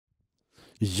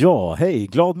Ja, hej!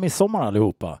 Glad midsommar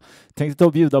allihopa! Tänkte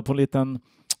att bjuda på en liten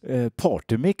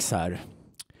partymix här.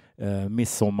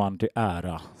 Midsommar till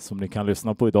ära, som ni kan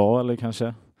lyssna på idag eller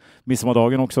kanske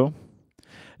midsommardagen också.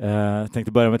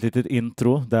 Tänkte börja med ett litet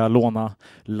intro där jag lånar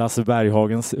Lasse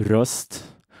Berghagens röst.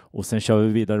 Och sen kör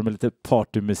vi vidare med lite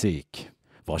partymusik.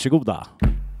 Varsågoda!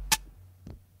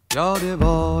 Ja, det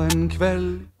var en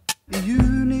kväll i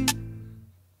juni,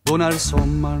 då när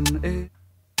sommaren är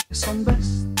som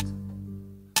bäst.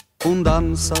 Hon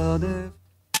dansade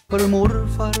för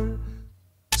morfar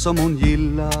som hon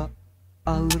gillade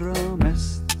allra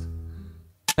mest.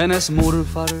 Hennes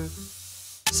morfar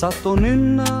satt och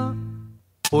nynna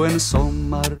på en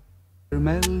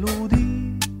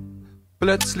sommarmelodi.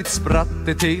 Plötsligt spratt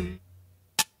det till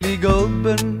i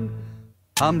gubben.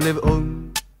 Han blev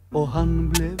ung och han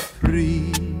blev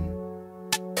fri.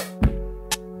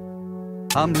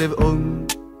 Han blev ung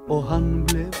och han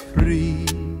blev fri.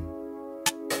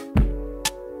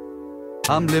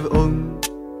 Han blev ung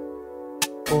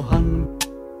och han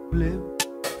blev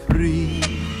fri.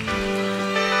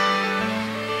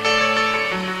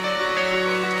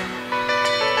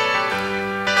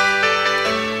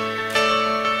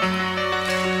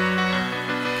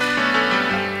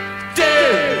 Du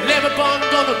lever på en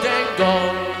gång och den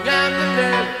gången du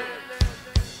lever.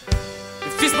 Det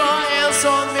finns bara en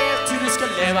som vet hur du ska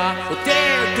leva, och det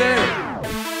är du.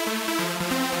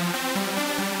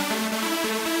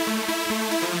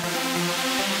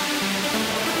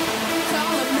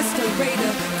 Call him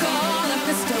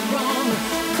Mr. Wrong,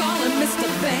 call him Mr.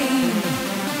 Vain.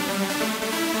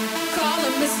 Call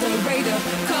him Mr. Raider,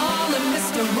 call him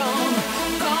Mr. Wrong,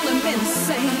 call him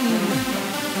insane.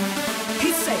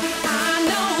 He say, I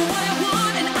know what I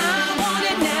want and I want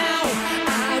it now. I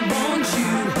want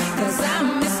you, cause I'm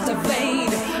Mr. Vain.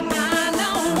 I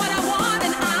know what I want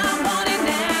and I want it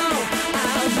now. I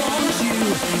want you,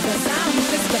 cause I'm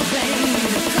Mr. Vain.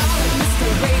 Call him Mr.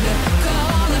 Raider,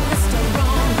 call him Mr.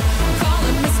 Wrong, call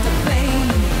him Mr. Vain.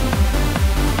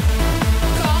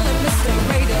 Call him Mr.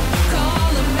 Raider,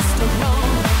 call him Mr.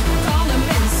 Wrong, call him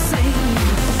insane.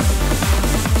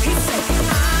 He said,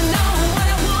 I know what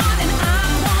I want and I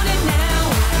want it now.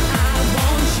 I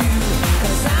want you,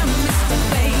 cause I'm Mr.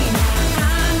 Vain. I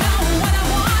know what I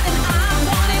want and I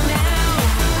want it now.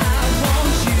 I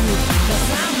want you, cause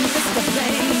I'm Mr.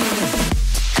 Vain.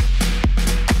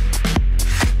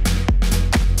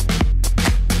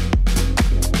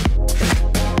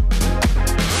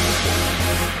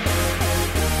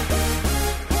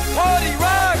 Party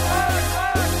rock!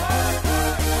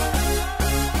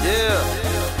 Yeah.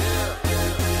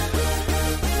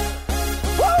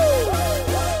 Woo!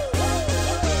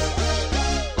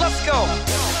 Let's go.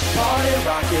 Party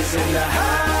rock is in the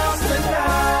house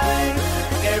tonight.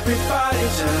 Everybody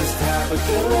just have a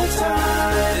good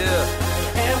time.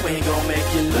 Yeah. And we gon' make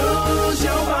you lose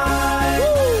your mind.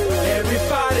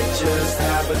 Everybody just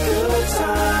have a good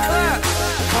time. Clap.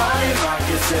 Party rock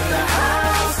is in the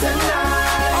house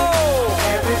tonight.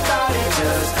 Oh, Everybody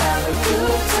just have a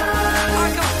good time. I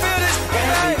can feel this. And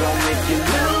we Hey. gon' make you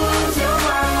lose your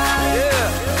mind. Yeah.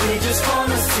 We just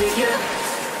wanna see you.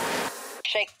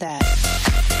 Shake that.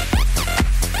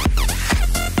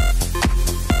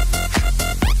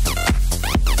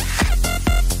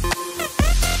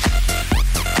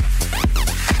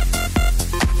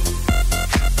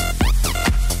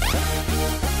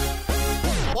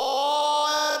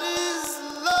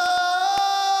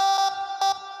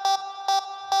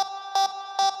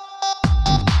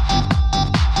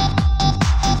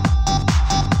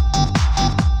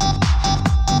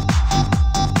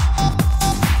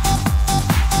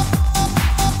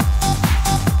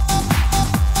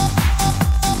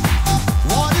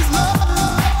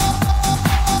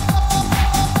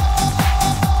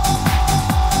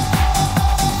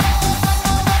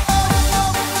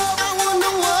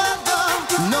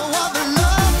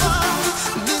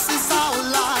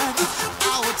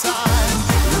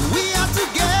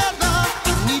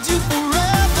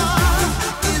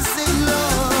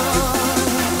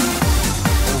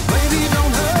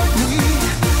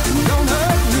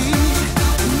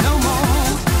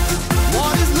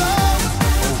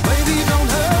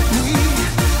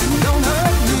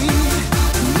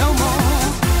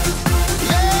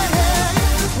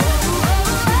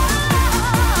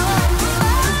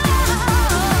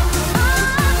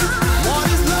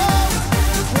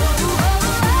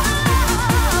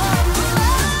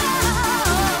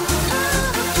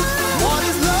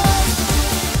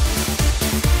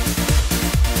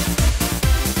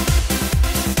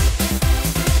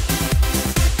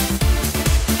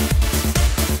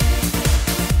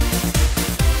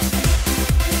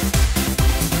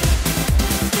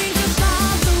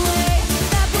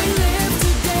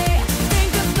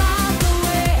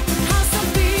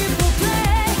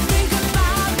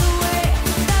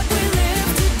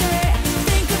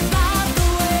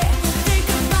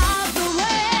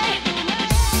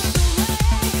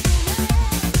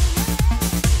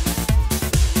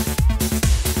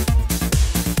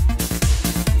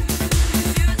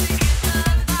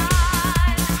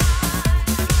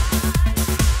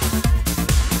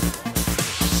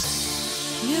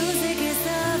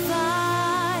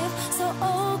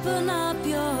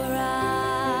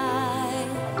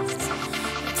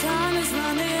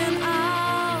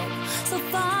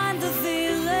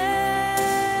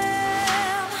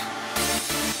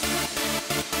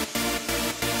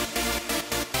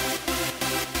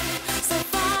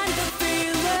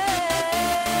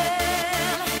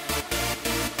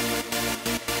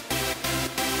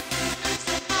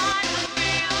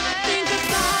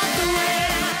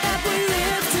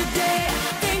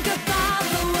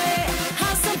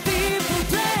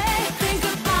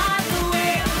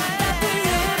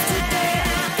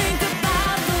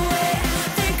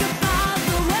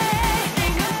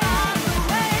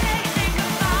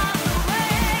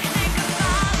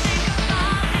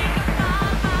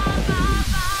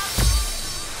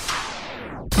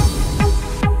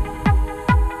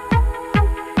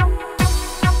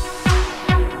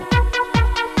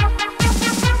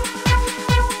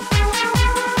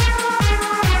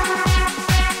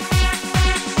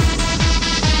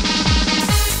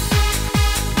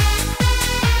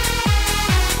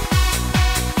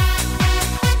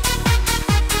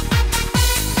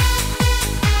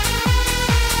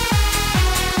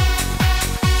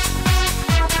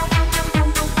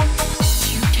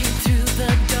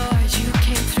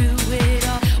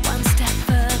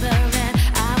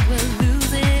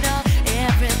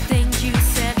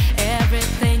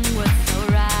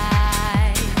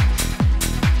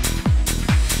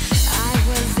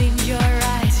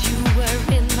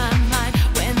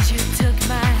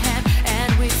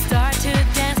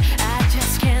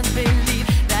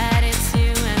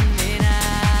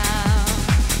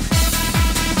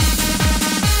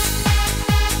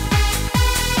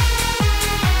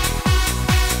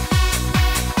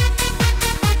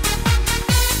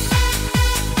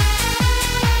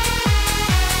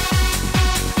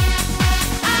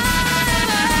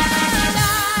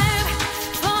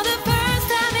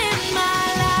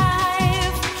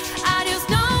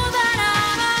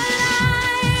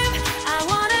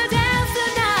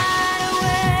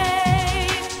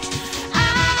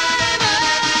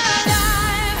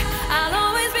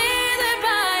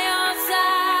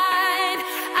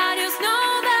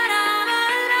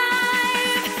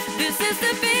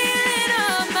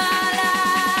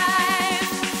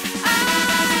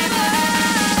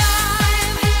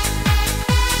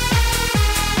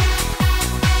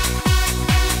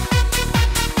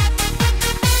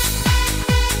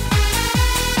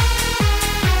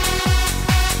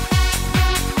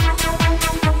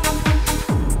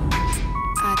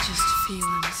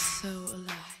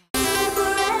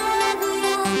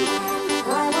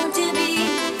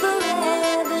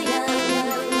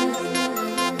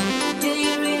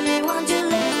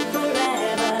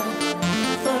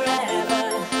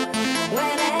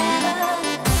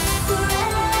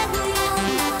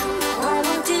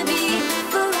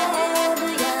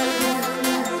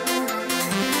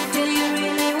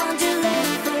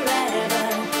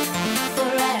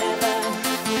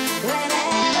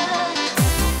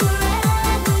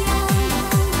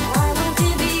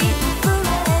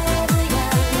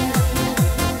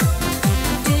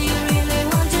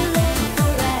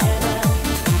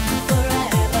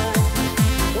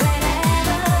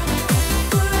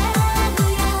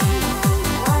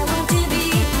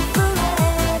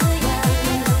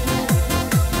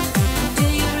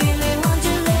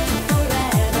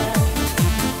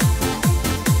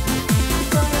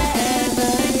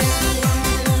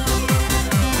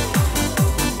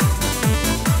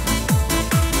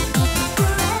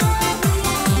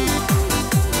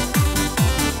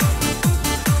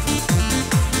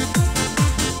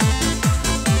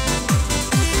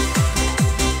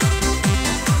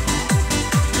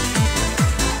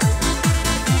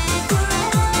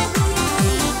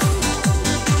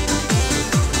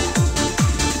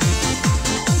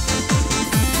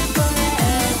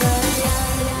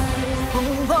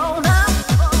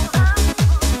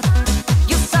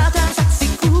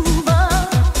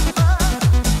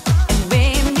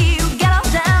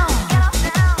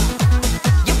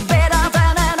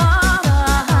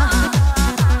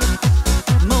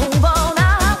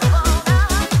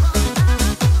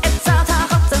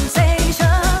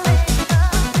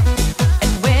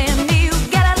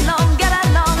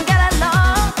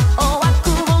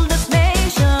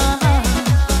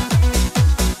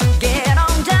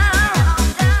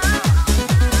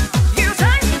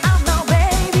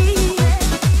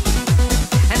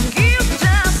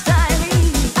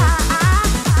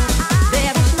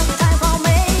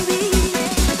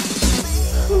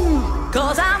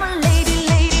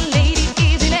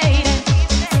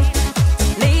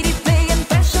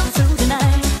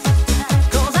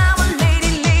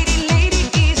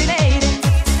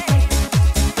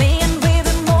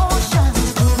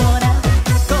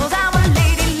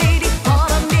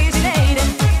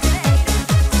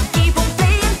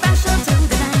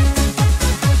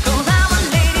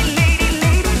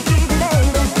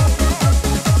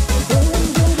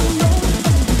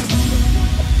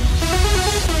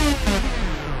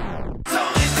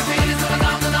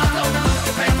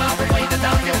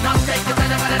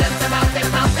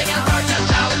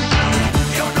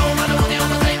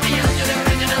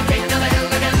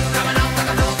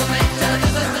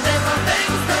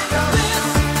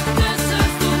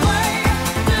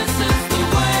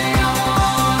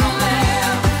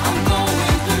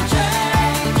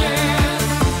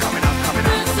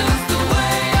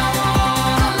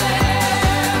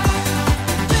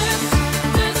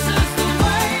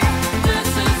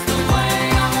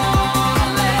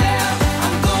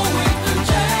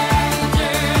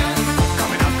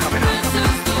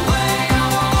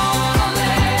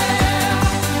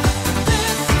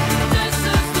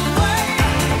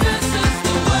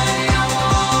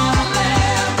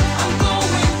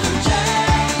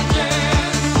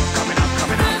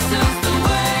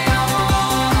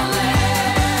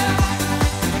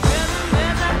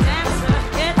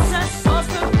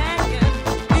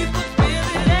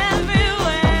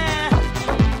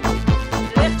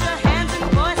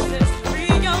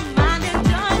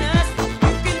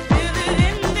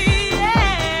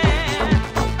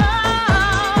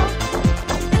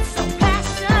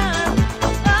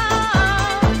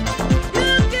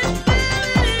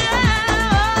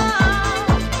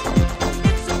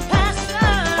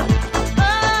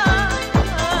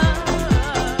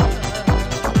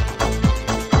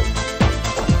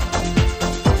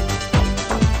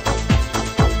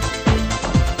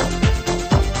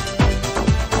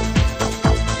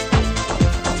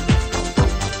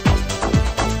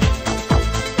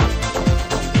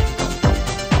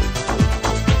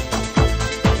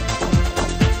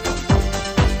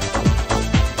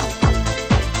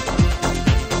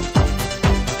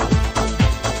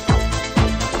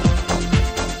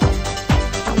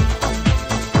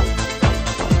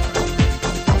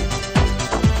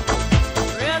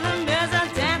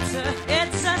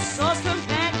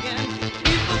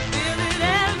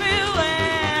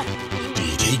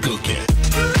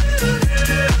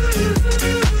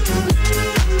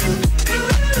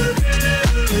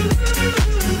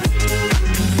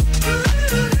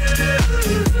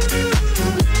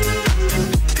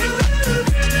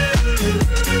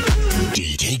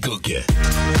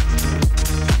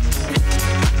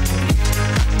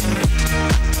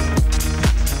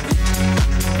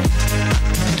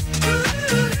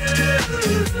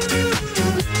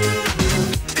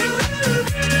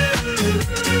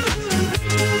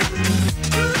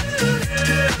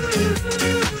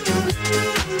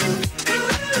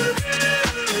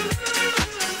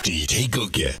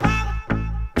 mycket.